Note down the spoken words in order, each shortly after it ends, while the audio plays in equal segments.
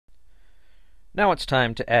Now it's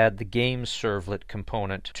time to add the GameServlet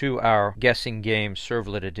component to our Guessing Game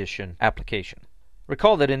Servlet Edition application.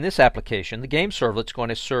 Recall that in this application, the GameServlet is going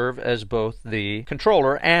to serve as both the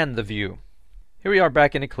controller and the view. Here we are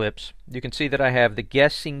back in Eclipse. You can see that I have the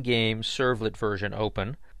Guessing Game Servlet version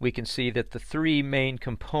open. We can see that the three main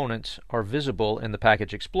components are visible in the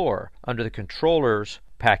Package Explorer. Under the Controllers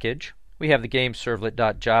package, we have the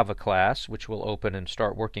GameServlet.java class, which we'll open and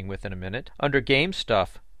start working with in a minute. Under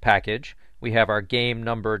GameStuff package, we have our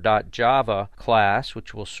GameNumber.java class,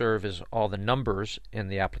 which will serve as all the numbers in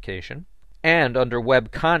the application. And under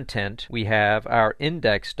Web Content, we have our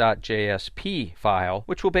index.jsp file,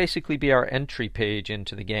 which will basically be our entry page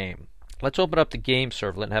into the game. Let's open up the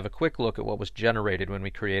GameServlet and have a quick look at what was generated when we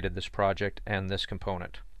created this project and this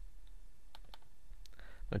component. I'm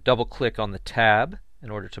going to double-click on the tab in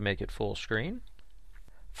order to make it full screen.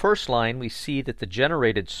 First line, we see that the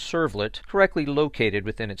generated servlet correctly located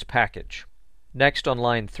within its package. Next, on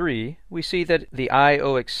line 3, we see that the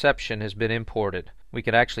I/O exception has been imported. We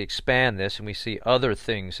could actually expand this and we see other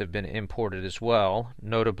things have been imported as well,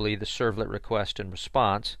 notably the servlet request and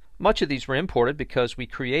response. Much of these were imported because we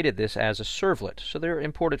created this as a servlet, so they're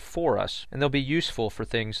imported for us, and they'll be useful for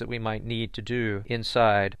things that we might need to do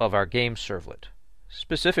inside of our GameServlet,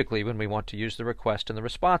 specifically when we want to use the request and the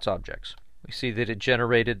response objects. We see that it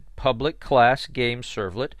generated public class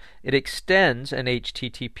GameServlet. It extends an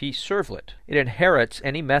HTTP servlet. It inherits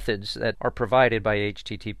any methods that are provided by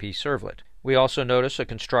HTTP servlet. We also notice a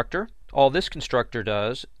constructor. All this constructor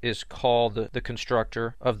does is call the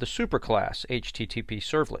constructor of the superclass HTTP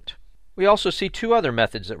servlet. We also see two other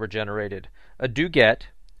methods that were generated, a doGet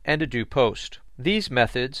and a doPost. These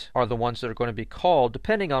methods are the ones that are going to be called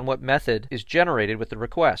depending on what method is generated with the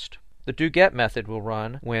request. The doGet method will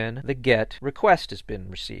run when the GET request has been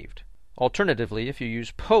received. Alternatively, if you use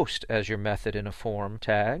POST as your method in a form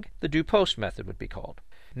tag, the doPost method would be called.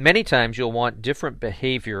 Many times you'll want different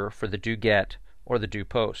behavior for the doGet or the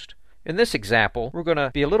doPost. In this example, we're going to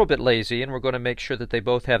be a little bit lazy and we're going to make sure that they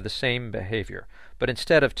both have the same behavior. But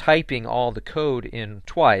instead of typing all the code in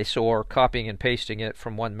twice or copying and pasting it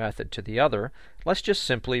from one method to the other, let's just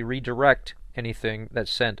simply redirect anything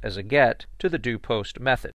that's sent as a GET to the doPost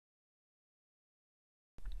method.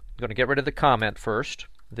 I'm going to get rid of the comment first.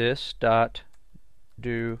 This dot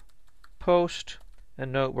doPost.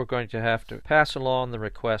 And note we're going to have to pass along the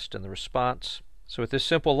request and the response. So with this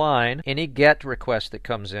simple line, any GET request that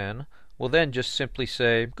comes in will then just simply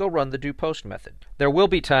say, go run the doPost method. There will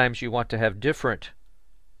be times you want to have different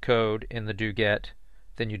code in the doGet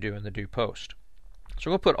than you do in the doPost.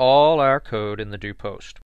 So we'll put all our code in the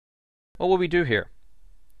doPost. What will we do here?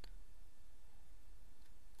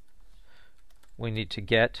 We need to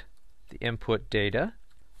get the input data.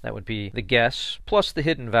 That would be the guess plus the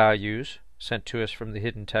hidden values sent to us from the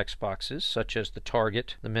hidden text boxes, such as the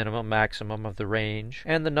target, the minimum, maximum of the range,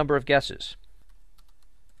 and the number of guesses.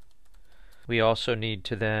 We also need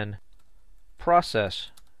to then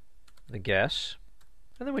process the guess,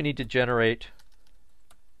 and then we need to generate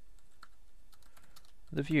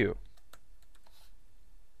the view.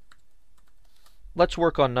 Let's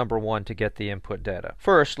work on number 1 to get the input data.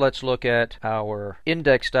 First, let's look at our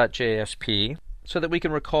index.jsp so that we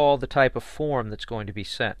can recall the type of form that's going to be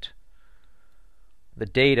sent. The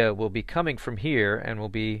data will be coming from here and will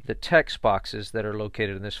be the text boxes that are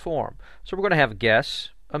located in this form. So we're going to have a guess,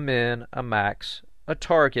 a min, a max, a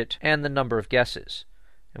target, and the number of guesses.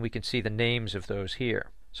 And we can see the names of those here.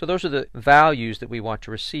 So those are the values that we want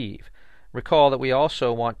to receive. Recall that we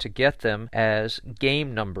also want to get them as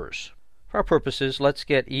game numbers. For our purposes, let's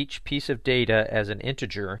get each piece of data as an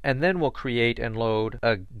integer, and then we'll create and load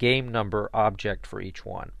a game number object for each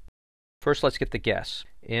one. First, let's get the guess.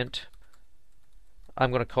 Int.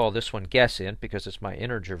 I'm going to call this one guessInt because it's my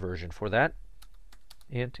integer version for that.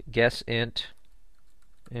 Int guessInt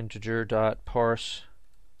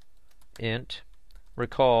integer.parseInt.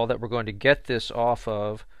 Recall that we're going to get this off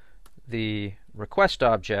of the request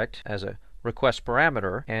object as a request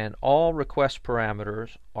parameter, and all request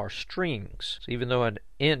parameters are strings. So even though an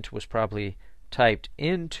int was probably typed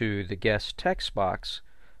into the guess text box,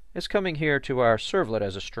 it's coming here to our servlet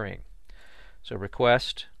as a string. So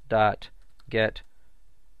request.get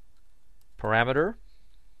parameter,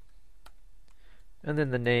 and then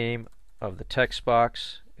the name of the text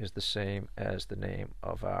box is the same as the name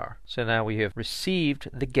of our. So now we have received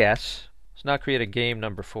the guess. Let's now create a game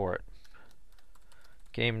number for it.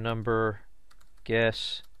 Game number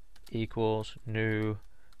guess equals new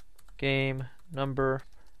game number,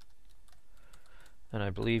 and I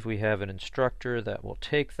believe we have an instructor that will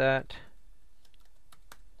take that.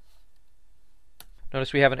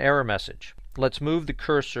 Notice we have an error message. Let's move the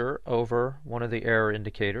cursor over one of the error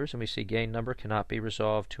indicators, and we see gain number cannot be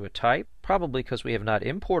resolved to a type, probably because we have not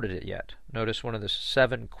imported it yet. Notice one of the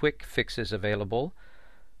 7 quick fixes available.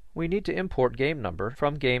 We need to import game number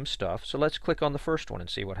from game stuff, so let's click on the first one and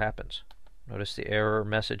see what happens. Notice the error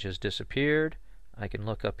message has disappeared. I can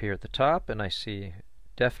look up here at the top and I see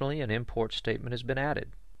definitely an import statement has been added.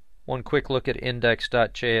 One quick look at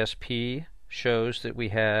index.jsp shows that we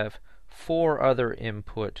have 4 other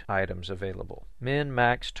input items available. Min,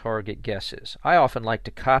 max, target, guesses. I often like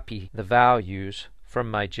to copy the values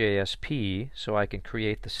from my JSP so I can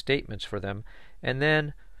create the statements for them and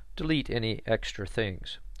then delete any extra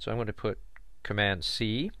things. So I'm going to put Command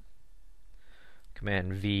C,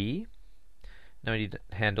 Command V. Now we need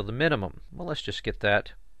to handle the minimum. Well, let's just get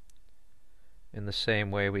that in the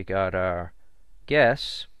same way we got our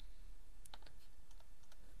guess.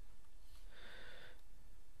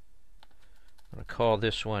 I'm going to call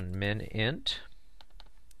this one min int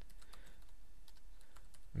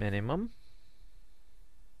minimum.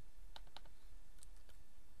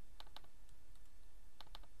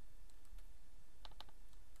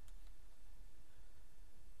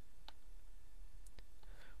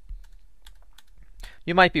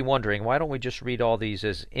 You might be wondering, why don't we just read all these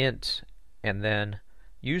as ints and then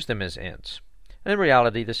use them as ints? And in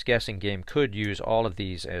reality, this guessing game could use all of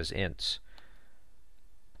these as ints.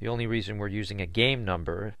 The only reason we're using a game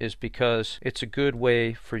number is because it's a good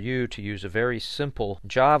way for you to use a very simple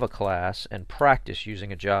Java class and practice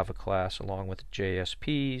using a Java class along with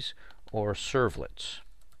JSPs or servlets.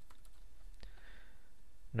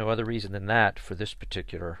 No other reason than that for this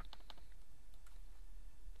particular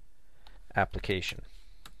application.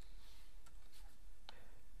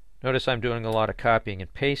 Notice I'm doing a lot of copying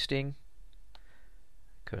and pasting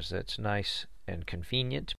because that's nice and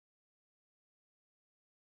convenient.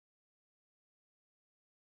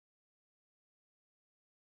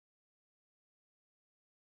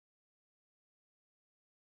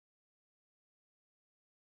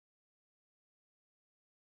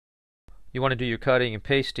 You want to do your cutting and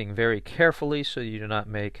pasting very carefully so you do not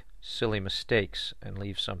make silly mistakes and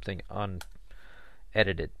leave something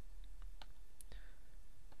unedited.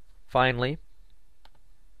 Finally,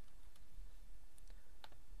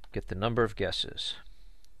 get the number of guesses.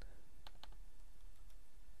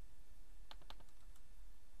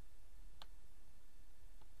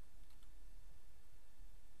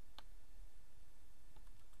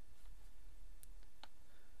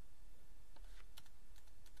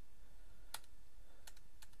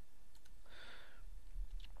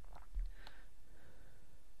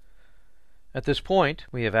 At this point,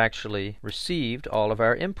 we have actually received all of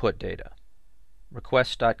our input data.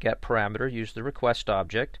 Request.getParameter used the request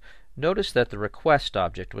object. Notice that the request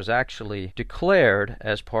object was actually declared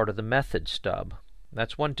as part of the method stub.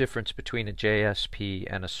 That's one difference between a JSP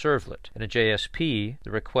and a servlet. In a JSP,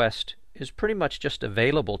 the request is pretty much just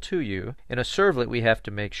available to you. In a servlet, we have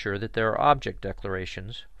to make sure that there are object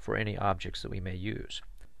declarations for any objects that we may use.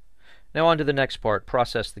 Now on to the next part,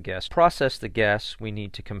 process the guess. Process the guess, we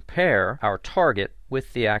need to compare our target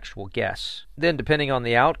with the actual guess. Then depending on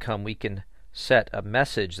the outcome, we can set a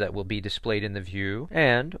message that will be displayed in the view,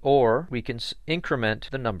 or we can increment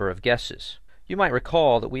the number of guesses. You might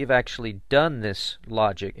recall that we've actually done this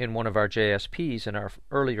logic in one of our JSPs in our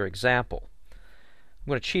earlier example. I'm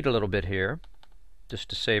going to cheat a little bit here just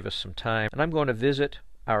to save us some time, and I'm going to visit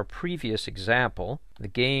our previous example, the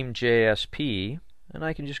game JSP, and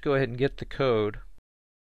I can just go ahead and get the code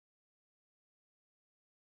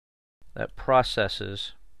that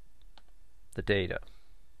processes the data.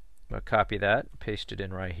 I'm going to copy that, paste it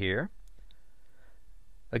in right here.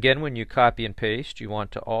 Again, when you copy and paste, you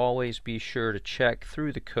want to always be sure to check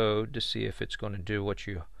through the code to see if it's going to do what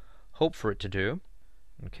you hope for it to do.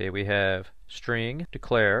 Okay, we have string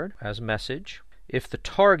declared as message. If the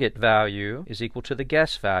target value is equal to the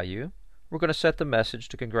guess value, we're going to set the message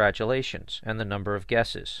to congratulations and the number of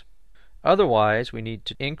guesses. Otherwise, we need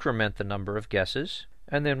to increment the number of guesses,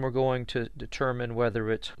 and then we're going to determine whether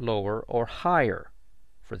it's lower or higher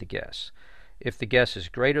for the guess. If the guess is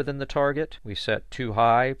greater than the target, we set too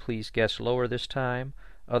high, please guess lower this time.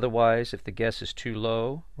 Otherwise, if the guess is too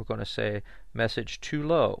low, we're going to say message too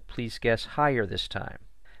low, please guess higher this time.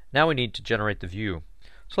 Now we need to generate the view.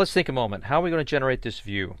 So let's think a moment. How are we going to generate this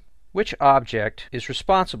view? Which object is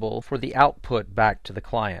responsible for the output back to the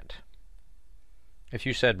client? If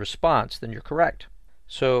you said response, then you're correct.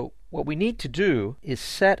 So what we need to do is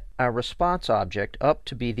set our response object up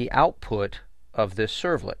to be the output of this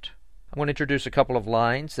servlet. I'm going to introduce a couple of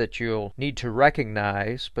lines that you'll need to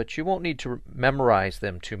recognize, but you won't need to memorize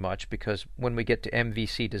them too much because when we get to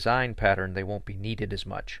MVC design pattern, they won't be needed as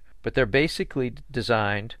much. but they're basically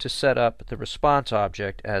designed to set up the response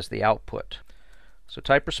object as the output. So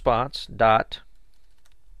type response dot.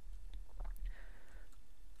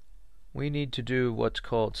 We need to do what's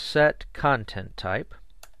called set content type,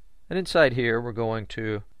 and inside here we're going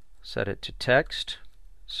to set it to text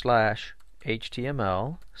 /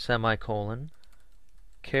 HTML semicolon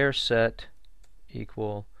char set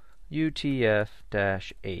equal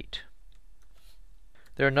UTF-8.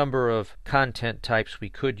 There are a number of content types we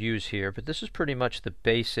could use here, but this is pretty much the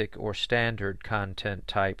basic or standard content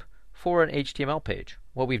type for an HTML page.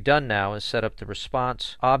 What we've done now is set up the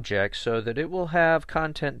response object so that it will have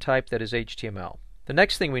content type that is HTML. The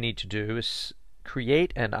next thing we need to do is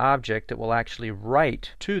create an object that will actually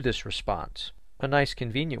write to this response. A nice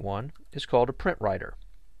convenient one is called a print writer.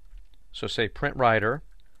 So say print writer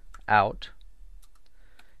out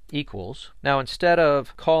equals. Now instead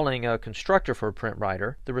of calling a constructor for a print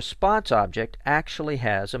writer, the response object actually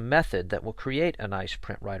has a method that will create a nice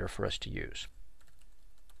print writer for us to use.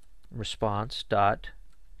 Response dot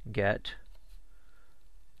get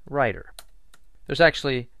writer. There's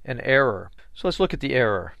actually an error. So let's look at the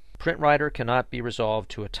error. Print writer cannot be resolved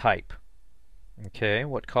to a type. Okay,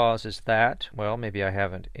 what causes that? Well, maybe I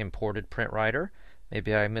haven't imported print writer.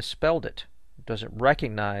 Maybe I misspelled it. It doesn't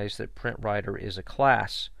recognize that print writer is a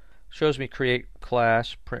class. Shows me create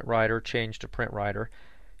class, print writer, change to print writer.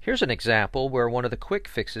 Here's an example where one of the quick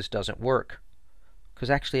fixes doesn't work. Because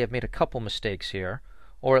actually I've made a couple mistakes here.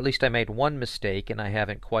 Or at least I made one mistake and I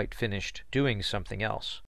haven't quite finished doing something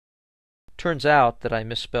else. Turns out that I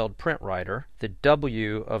misspelled print writer. The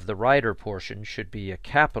W of the writer portion should be a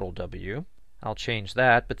capital W. I'll change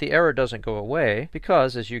that, but the error doesn't go away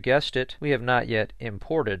because, as you guessed it, we have not yet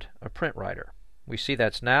imported a print writer. We see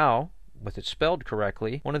that's now, with it spelled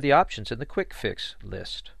correctly, one of the options in the quick fix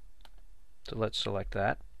list. So let's select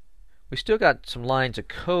that. We still got some lines of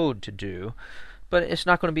code to do, but it's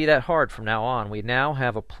not going to be that hard from now on. We now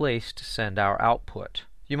have a place to send our output.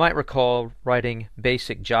 You might recall writing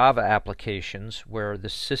basic Java applications where the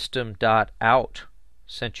system.out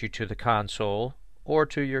sent you to the console or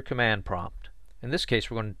to your command prompt. In this case,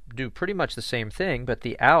 we're going to do pretty much the same thing, but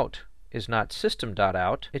the out is not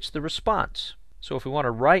system.out, it's the response. So if we want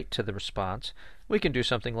to write to the response, we can do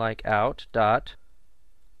something like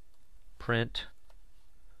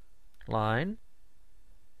out.println,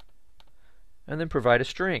 and then provide a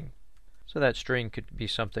string. So that string could be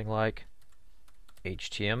something like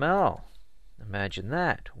HTML. Imagine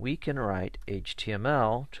that. We can write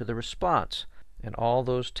HTML to the response and all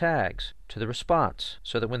those tags to the response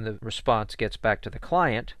so that when the response gets back to the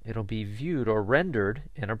client, it'll be viewed or rendered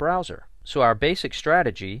in a browser. So our basic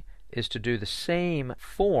strategy is to do the same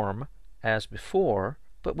form as before,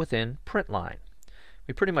 but within println.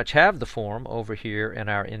 We pretty much have the form over here in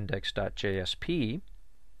our index.jsp.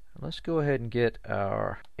 Let's go ahead and get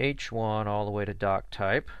our h1 all the way to doc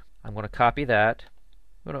type. I'm going to copy that.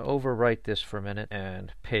 I'm going to overwrite this for a minute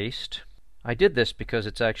and paste. I did this because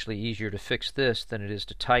it's actually easier to fix this than it is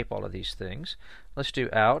to type all of these things. Let's do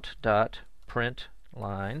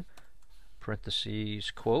out.println parentheses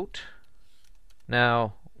quote.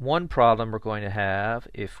 Now, one problem we're going to have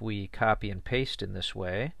if we copy and paste in this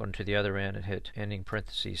way, going to the other end and hit ending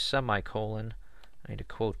parentheses semicolon, I need a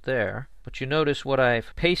quote there. But you notice what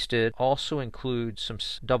I've pasted also includes some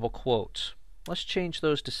double quotes. Let's change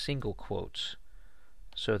those to single quotes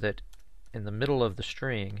so that in the middle of the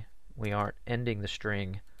string we aren't ending the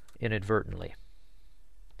string inadvertently.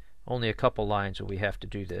 Only a couple lines will we have to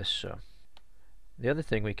do this. So the other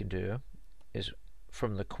thing we can do is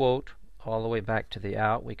from the quote all the way back to the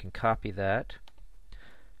out, we can copy that,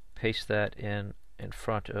 paste that in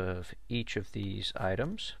front of each of these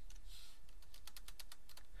items.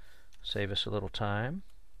 Save us a little time.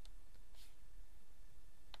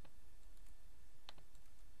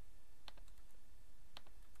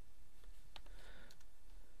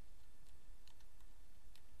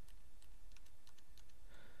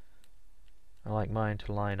 I like mine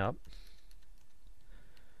to line up.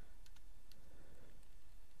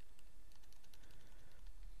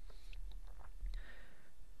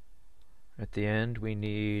 At the end we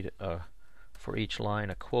need for each line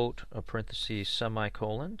a quote, a parentheses,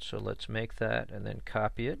 semicolon. So let's make that and then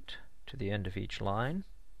copy it to the end of each line.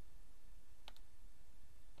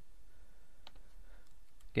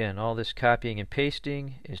 Again, all this copying and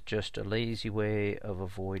pasting is just a lazy way of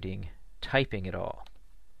avoiding typing it all.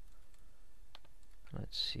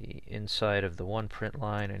 Let's see, inside of the one print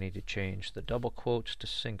line I need to change the double quotes to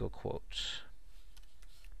single quotes.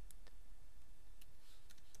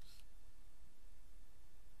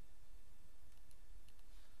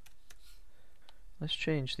 Let's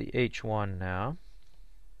change the H1 now.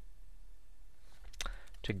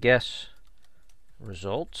 to guess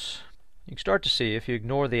results. You can start to see, if you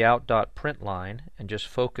ignore the out.print line and just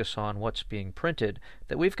focus on what's being printed,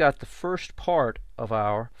 that we've got the first part of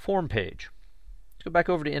our form page. Let's go back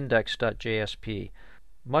over to index.jsp.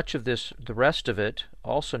 Much of this, the rest of it,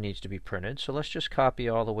 also needs to be printed, so let's just copy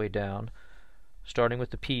all the way down, starting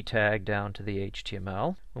with the P tag down to the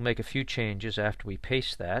HTML. We'll make a few changes after we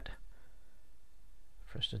paste that.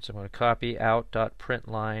 For instance, I'm going to copy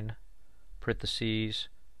out.println, parentheses,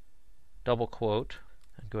 double quote,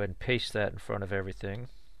 and go ahead and paste that in front of everything.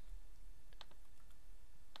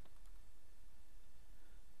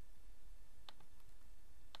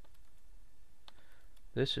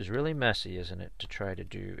 This is really messy, isn't it, to try to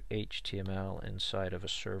do HTML inside of a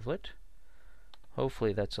servlet.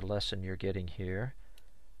 Hopefully that's a lesson you're getting here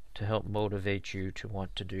to help motivate you to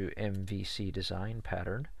want to do MVC design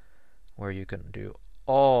pattern, where you can do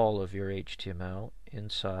all of your HTML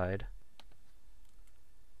inside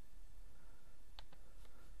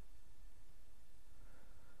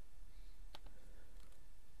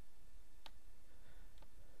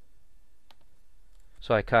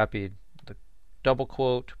so I copied the double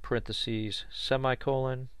quote, parentheses,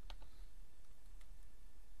 semicolon,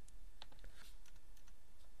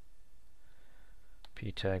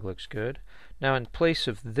 P tag looks good. Now in place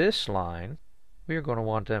of this line, we are going to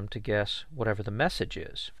want them to guess whatever the message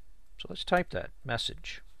is. So let's type that,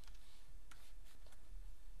 message.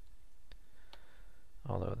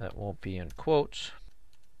 Although that won't be in quotes.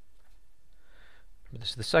 This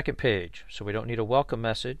is the second page, so we don't need a welcome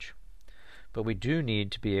message, but we do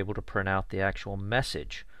need to be able to print out the actual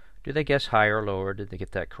message. Do they guess higher or lower? Did they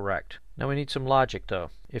get that correct? Now we need some logic though.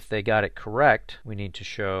 If they got it correct, we need to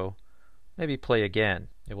show, maybe play again.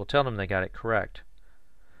 It will tell them they got it correct.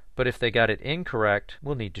 But if they got it incorrect,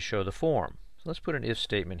 we'll need to show the form. So let's put an if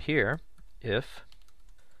statement here. If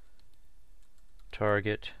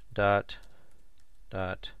target dot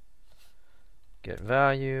get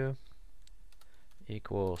value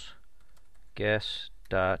equals guess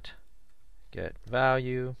dot get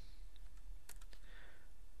value.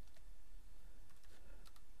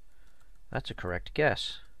 That's a correct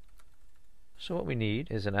guess. So what we need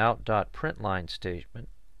is an out.println statement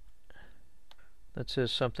that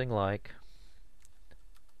says something like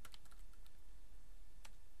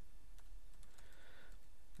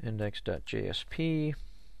index.jsp,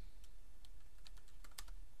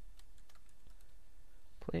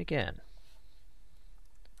 play again.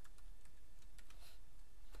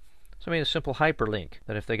 So I made a simple hyperlink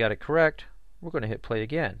that if they got it correct, we're going to hit play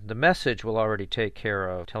again. The message will already take care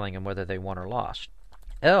of telling them whether they won or lost.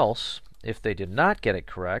 Else, if they did not get it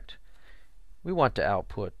correct, we want to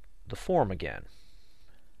output the form again.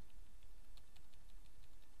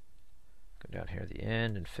 Go down here at the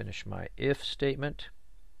end and finish my if statement.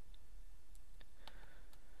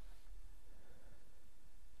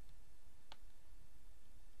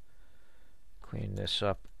 Clean this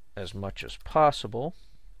up as much as possible.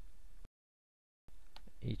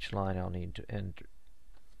 Each line I'll need to end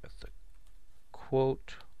with the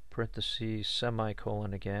quote, parentheses,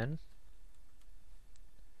 semicolon again.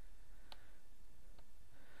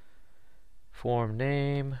 Form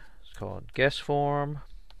name, it's called guess form.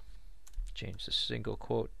 Change the single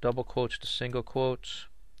quote, double quotes to single quotes.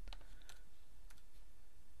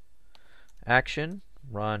 Action,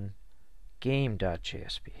 run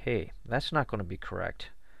game.jsp. Hey, that's not going to be correct.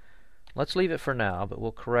 Let's leave it for now, but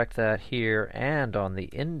we'll correct that here and on the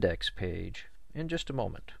index page in just a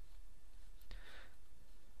moment.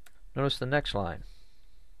 Notice the next line.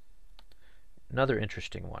 Another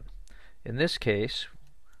interesting one. In this case,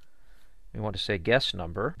 we want to say guess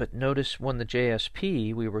number, but notice when the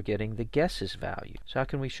JSP we were getting the guesses value. So how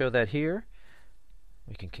can we show that here?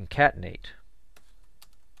 We can concatenate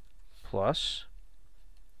plus.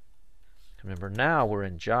 Remember, now we're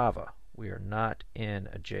in Java. We are not in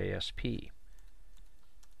a JSP.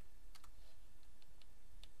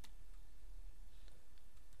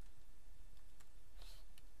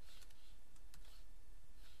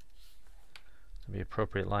 The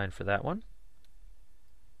appropriate line for that one.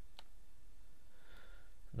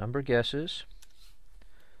 Number guesses.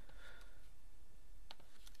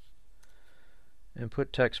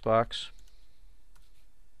 Input text box.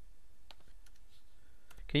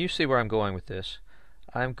 Can you see where I'm going with this?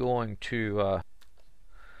 I'm going to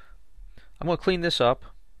clean this up.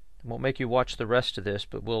 I won't make you watch the rest of this,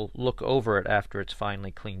 but we'll look over it after it's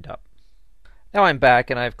finally cleaned up. Now I'm back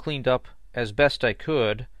and I've cleaned up as best I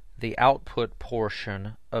could the output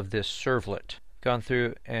portion of this servlet. Gone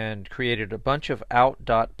through and created a bunch of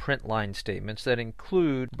out.println statements that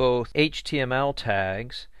include both HTML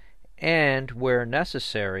tags and, where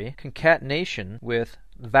necessary, concatenation with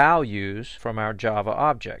values from our Java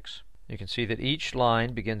objects. You can see that each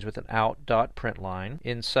line begins with an out.println.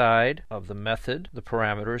 Inside of the method, the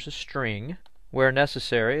parameter is a string. Where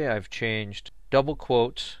necessary, I've changed double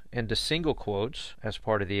quotes into single quotes as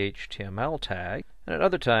part of the HTML tag. And at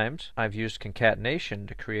other times, I've used concatenation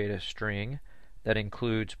to create a string that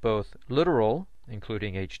includes both literal,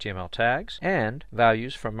 including HTML tags, and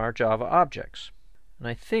values from our Java objects. And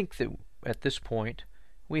I think that at this point,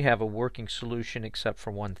 we have a working solution except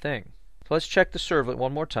for one thing. So let's check the servlet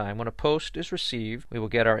one more time. When a post is received, we will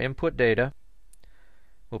get our input data.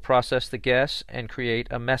 We'll process the guess and create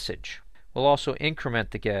a message. We'll also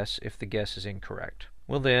increment the guess if the guess is incorrect.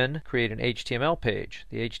 We'll then create an HTML page.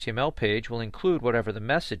 The HTML page will include whatever the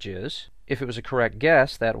message is. If it was a correct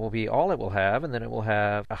guess, that will be all it will have, and then it will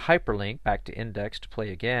have a hyperlink back to index to play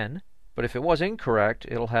again. But if it was incorrect,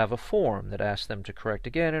 it'll have a form that asks them to correct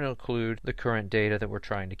again, and it'll include the current data that we're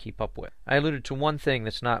trying to keep up with. I alluded to one thing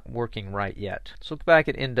that's not working right yet. So look back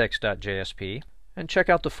at index.jsp and check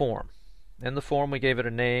out the form. In the form, we gave it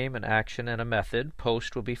a name, an action, and a method.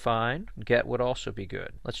 Post would be fine. Get would also be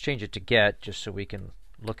good. Let's change it to get just so we can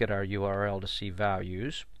look at our URL to see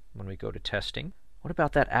values when we go to testing. What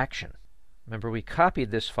about that action? Remember, we copied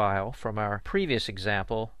this file from our previous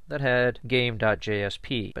example that had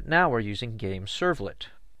game.jsp, but now we're using GameServlet.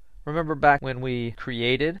 Remember back when we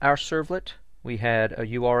created our servlet, we had a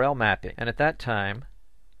URL mapping, and at that time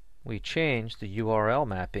we changed the URL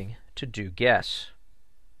mapping to doGuess.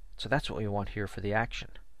 So that's what we want here for the action.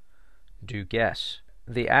 doGuess.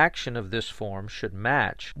 The action of this form should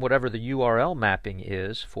match whatever the URL mapping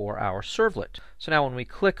is for our servlet. So now when we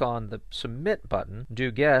click on the Submit button,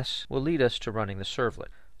 doGuess will lead us to running the servlet.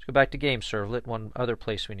 Let's go back to GameServlet, one other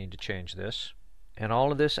place we need to change this. And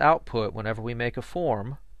all of this output, whenever we make a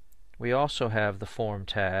form, we also have the form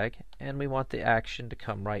tag, and we want the action to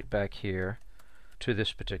come right back here to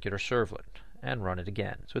this particular servlet and run it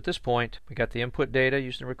again. So at this point, we got the input data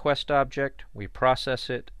using the request object, we process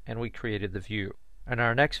it, and we created the view. In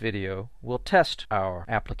our next video, we'll test our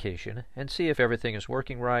application and see if everything is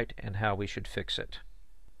working right and how we should fix it.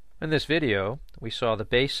 In this video, we saw the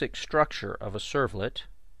basic structure of a servlet.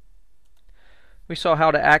 We saw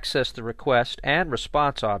how to access the request and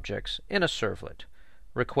response objects in a servlet,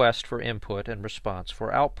 request for input and response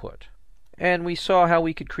for output. And we saw how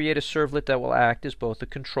we could create a servlet that will act as both the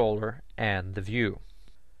controller and the view.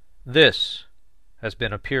 This has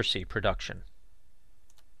been a Piercy production.